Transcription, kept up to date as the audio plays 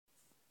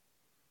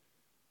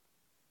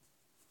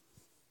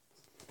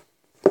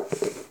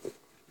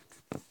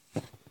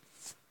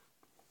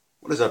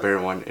What is up,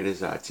 everyone? It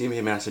is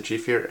Team Master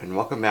Chief here, and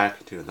welcome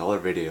back to another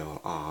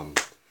video. In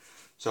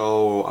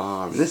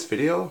this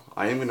video,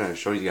 I am gonna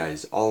show you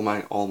guys all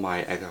my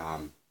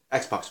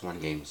Xbox One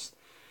games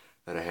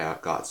that I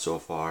have got so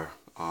far.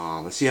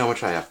 Let's see how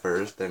much I have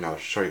first, then I'll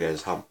show you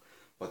guys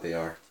what they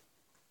are.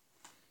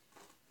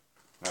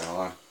 Alright, hold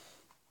on.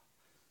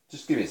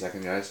 Just give me a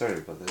second, guys. Sorry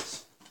about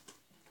this.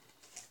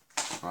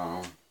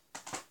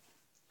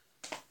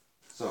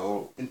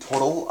 So in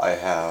total, I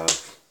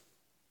have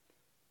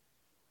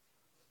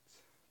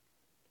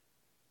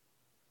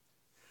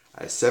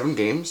 7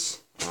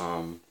 games.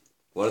 One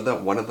of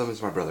them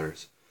is my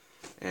brother's,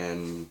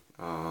 and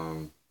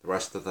the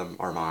rest of them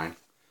are mine.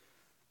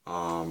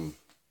 So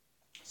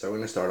we're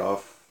gonna start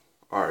off.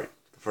 All right,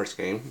 the first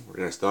game we're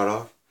gonna start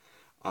off.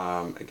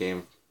 A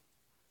game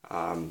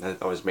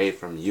that was made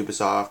from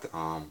Ubisoft.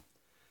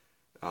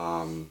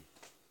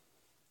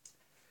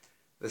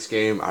 This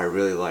game I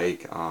really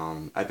like.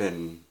 I've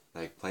been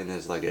playing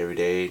this every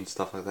day and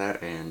stuff like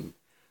that, and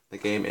the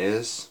game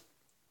is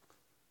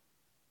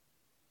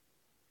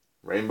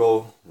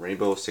Rainbow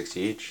Six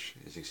Siege,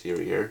 as you can see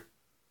right here.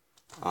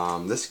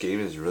 This game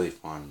is really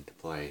fun to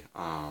play.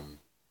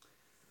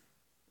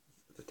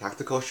 The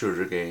tactical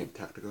shooter game,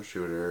 yeah,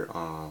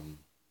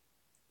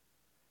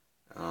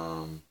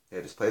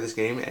 just play this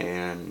game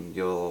and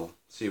you'll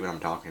see what I'm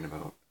talking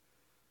about.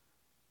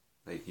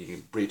 You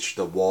can breach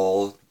the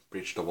walls,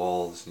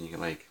 and you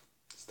can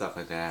stuff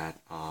like that.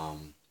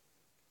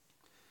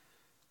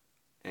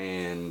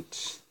 And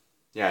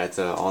yeah, it's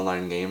an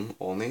online game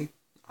only.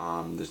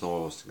 There's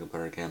no single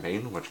player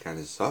campaign, which kind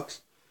of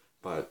sucks.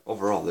 But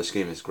overall, this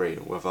game is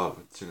great without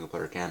single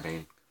player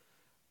campaign.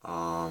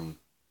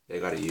 They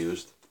got it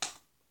used,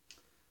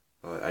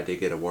 but I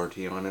did get a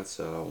warranty on it,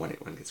 so when it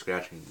gets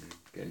scratched, you can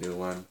get a new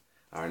one.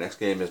 Our next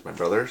game is my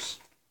brother's.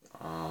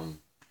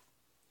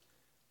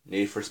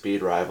 Need for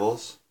Speed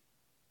Rivals.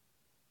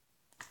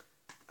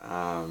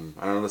 I don't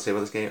know what to say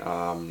about this game.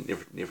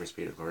 Need for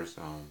Speed, of course.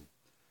 A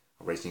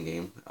racing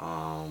game.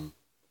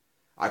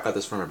 I got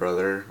this from my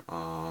brother.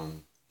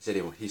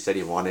 He said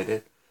he wanted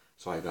it,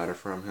 so I got it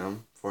for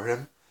him.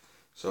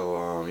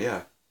 So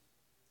yeah,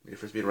 Need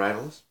for Speed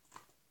Rivals.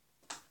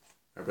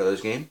 My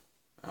brother's game.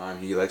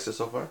 He likes it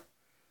so far.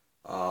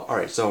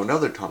 Alright, so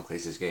another Tom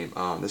Clancy's game.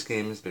 This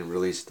game has been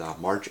released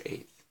March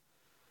 8th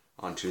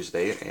on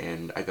Tuesday,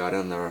 and I got it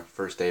on the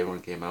first day when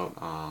it came out.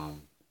 I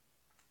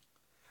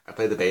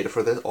played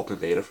the open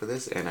beta for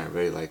this, and I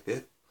really liked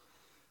it.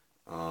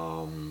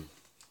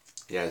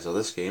 Yeah, so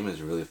this game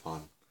is really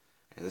fun.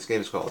 And this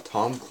game is called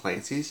Tom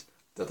Clancy's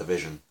The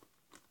Division.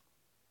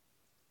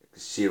 You can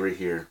see right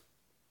here.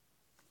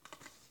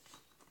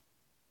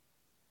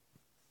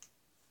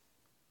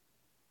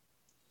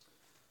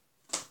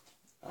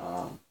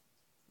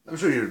 Let me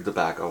show you the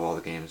back of all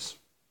the games.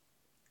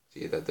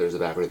 See that there's a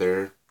back right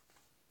there.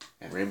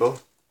 And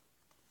Rainbow.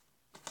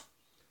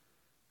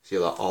 See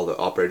all the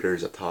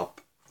operators up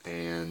top.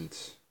 And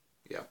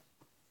yeah.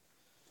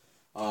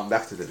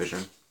 Back to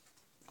Division.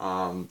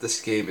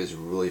 This game is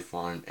really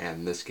fun,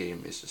 and this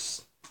game is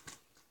just...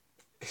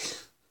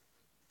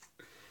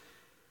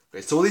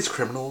 Okay, so these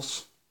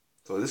criminals...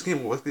 So this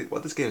game, what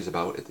this game is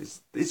about is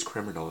these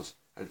criminals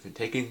have been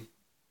taking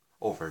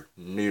over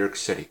New York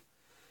City.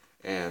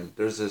 And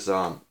there's this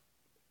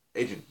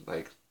agent,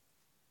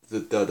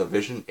 the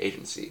Division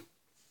Agency,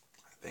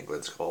 I think what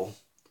it's called.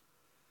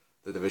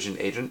 The Division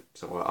Agent.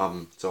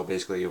 So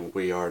basically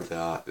we are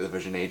the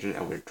Division Agent,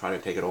 and we're trying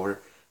to take it over.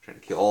 Trying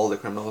to kill all the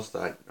criminals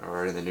that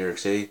are in the New York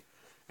City,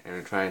 and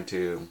we're trying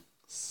to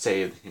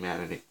save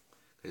humanity,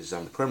 because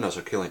the criminals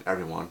are killing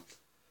everyone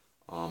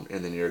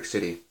in the New York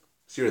City.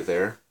 See right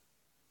there,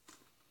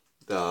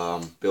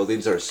 the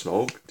buildings are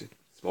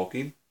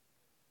smoking,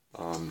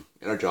 and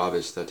our job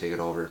is to take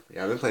it over.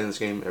 Yeah, I've been playing this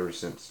game ever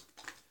since,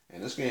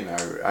 and this game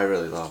I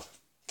really love.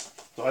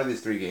 So out of these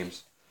 3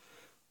 games,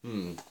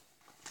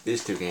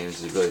 these 2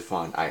 games is really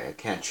fun. I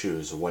can't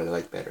choose what I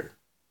like better.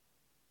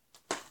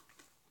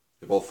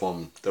 They're both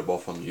from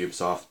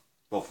Ubisoft.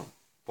 Both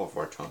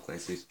are Tom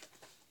Clancy's.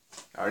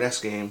 Our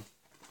next game,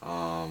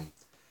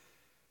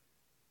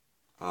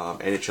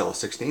 NHL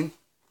 16.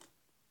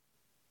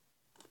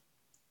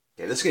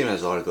 Yeah, this game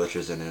has a lot of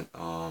glitches in it.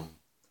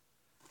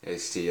 You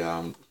see,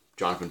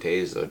 Jonathan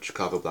Toews, the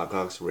Chicago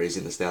Blackhawks,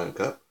 raising the Stanley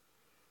Cup.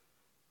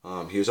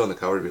 He was on the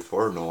cover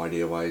before. No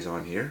idea why he's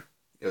on here.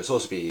 It was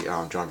supposed to be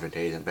Jonathan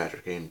Toews and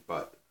Patrick Kane,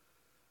 but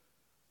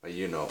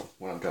you know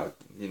what I'm talking.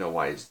 You know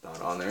why he's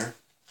not on there.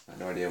 I have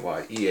no idea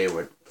why EA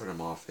would put him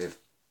off. They'd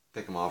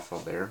pick him off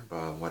of there,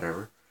 but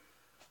whatever.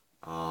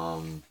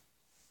 NHL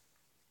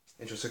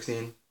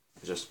 16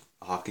 is just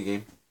a hockey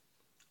game.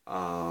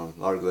 A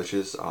lot of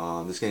glitches.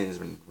 This game has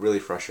been really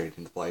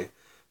frustrating to play,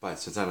 but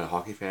since I'm a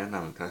hockey fan,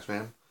 I'm a Canucks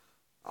fan,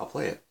 I'll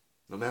play it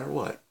no matter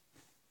what.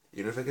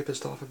 Even if I get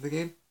pissed off at the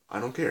game, I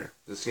don't care.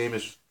 This game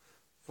is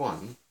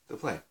fun to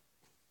play.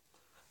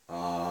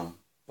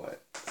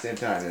 But at the same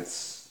time,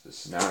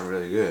 it's not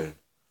really good.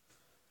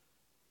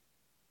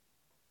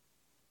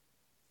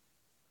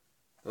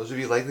 Those of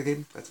you who like the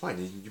game, that's fine.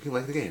 You can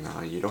like the game.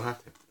 You don't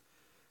have to.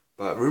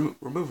 But we're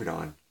moving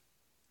on.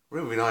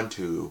 we're moving on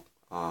to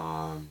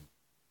a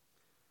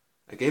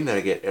game that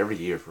I get every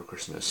year for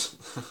Christmas,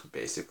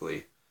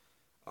 basically,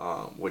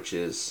 which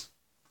is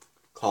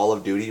Call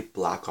of Duty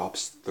Black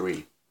Ops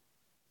 3.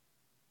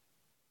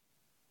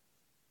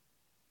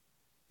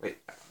 Wait,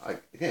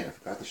 again, I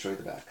forgot to show you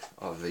the back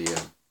of the.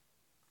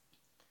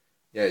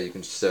 Yeah, you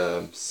can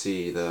just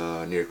see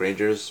the New York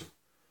Rangers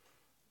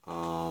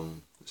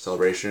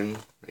celebration,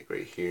 like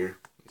right here.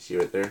 You see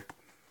right there.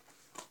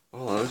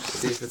 Hold on, let's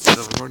see if it's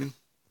still recording.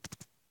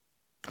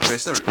 Okay,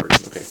 it's still recording.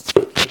 Okay,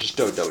 just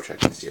double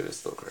check and see if it's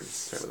still recording.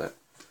 Sorry about that.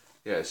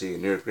 Yeah, see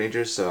New York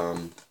Rangers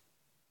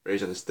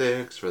raising the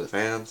sticks for the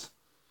fans.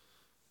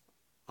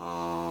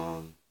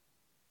 Um,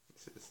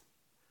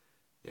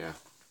 yeah,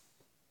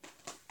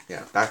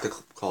 yeah. Back to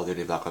Call of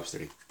Duty Black Ops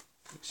 3.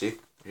 See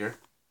here.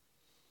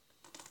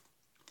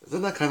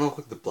 Doesn't that kind of look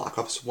like the Black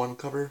Ops 1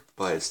 cover,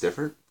 but it's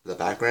different? The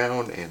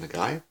background and the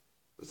guy?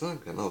 Doesn't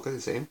that kind of look like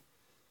the same?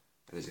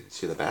 And as you can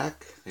see the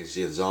back, you can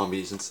see the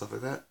zombies and stuff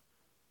like that.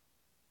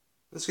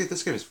 This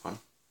game is fun.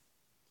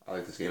 I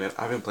like this game.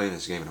 I've been playing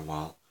this game in a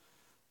while.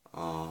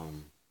 I've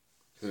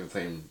been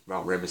playing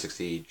Rainbow Six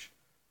Siege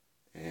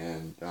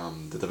and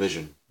The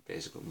Division,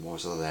 basically,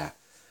 most of that.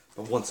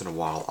 But once in a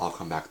while, I'll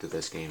come back to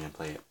this game and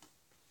play it.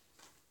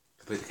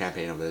 Complete the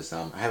campaign of this.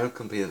 I haven't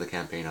completed the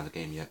campaign of the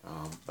game yet,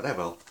 but I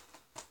will.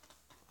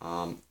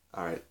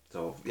 Alright,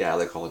 so yeah, I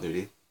like Call of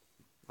Duty.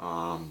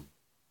 Playing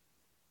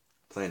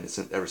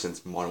it ever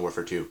since Modern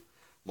Warfare 2.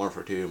 Modern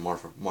Warfare 2,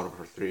 Modern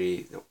Warfare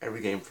 3,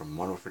 every game from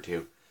Modern Warfare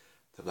 2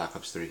 to Black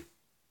Ops 3.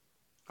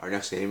 Our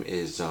next game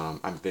is, I'm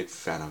a big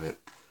fan of it.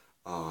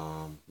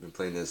 Been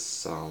playing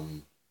this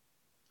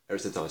ever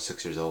since I was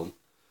 6 years old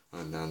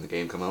when the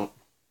game came out.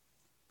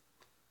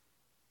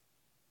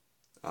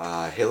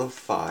 Halo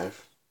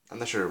 5. I'm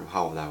not sure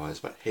how old that was,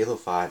 but Halo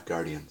 5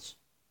 Guardians.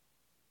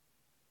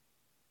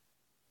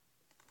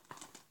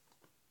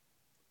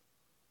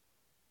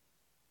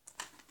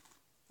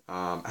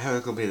 I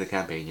haven't completed the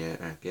campaign yet.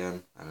 And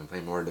again, I've been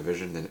playing more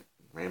Division than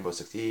Rainbow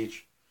Six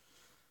Siege.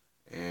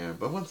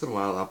 But once in a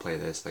while, I'll play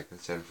this, like I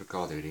said, for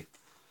Call of Duty.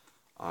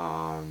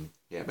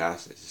 Yeah,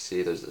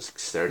 see, there's this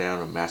stare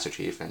down of Master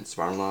Chief and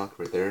Smartlock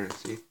right there.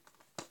 See.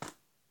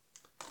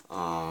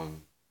 Yeah,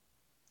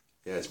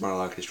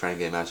 Smartlock is trying to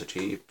get Master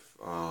Chief.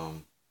 Not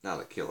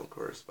like kill, of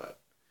course, but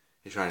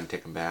he's trying to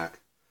take him back.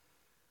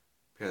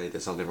 Apparently, he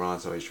did something wrong,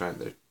 so he's trying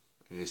to.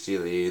 And you see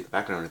the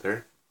background right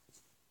there.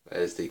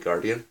 That is the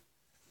Guardian.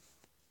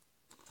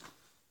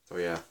 So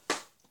yeah,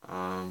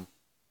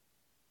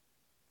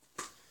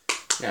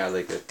 yeah, I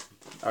like it.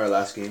 Our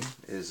last game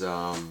is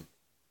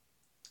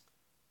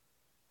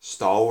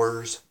Star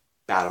Wars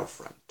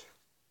Battlefront.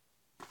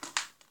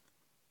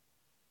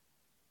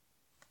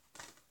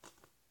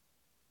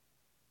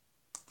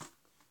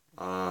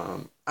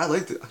 I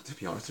like it. To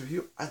be honest with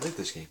you, I like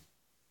this game.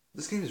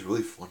 This game is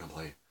really fun to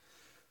play.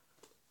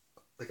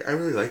 Like, I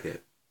really like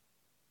it.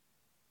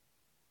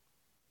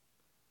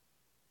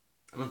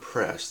 I'm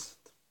impressed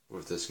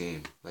with this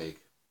game. Like,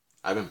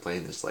 I've been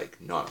playing this like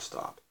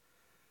non-stop.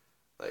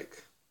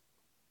 Like,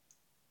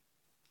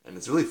 and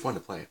it's really fun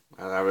to play.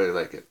 I really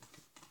like it.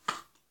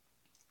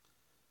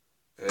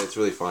 It's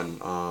really fun.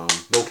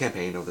 No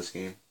campaign of this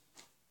game.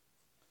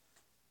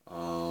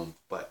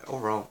 But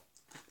overall,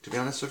 to be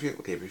honest with you,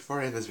 okay,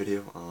 before I end this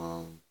video,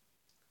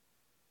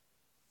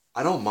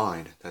 I don't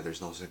mind that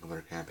there's no single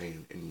player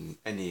campaign in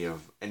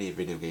any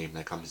video game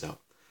that comes out.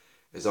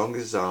 As long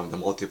as the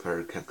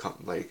multiplayer can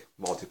come, like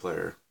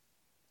multiplayer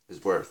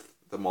is worth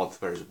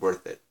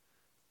it,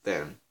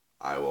 then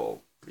I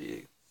will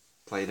be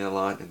playing it a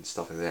lot and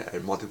stuff like that.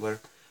 And multiplayer,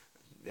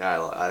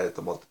 yeah, I like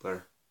the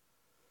multiplayer.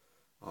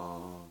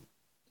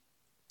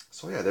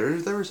 So yeah,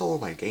 there's all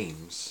of my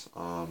games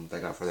that I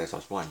got for the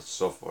Xbox One.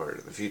 So for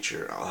the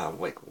future, I'll have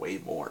like way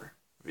more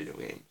video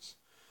games,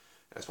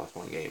 Xbox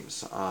One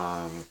games.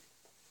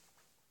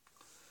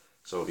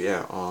 So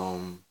yeah,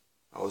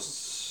 I'll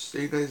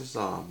see you guys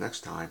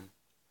next time.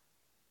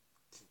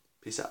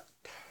 Peace out.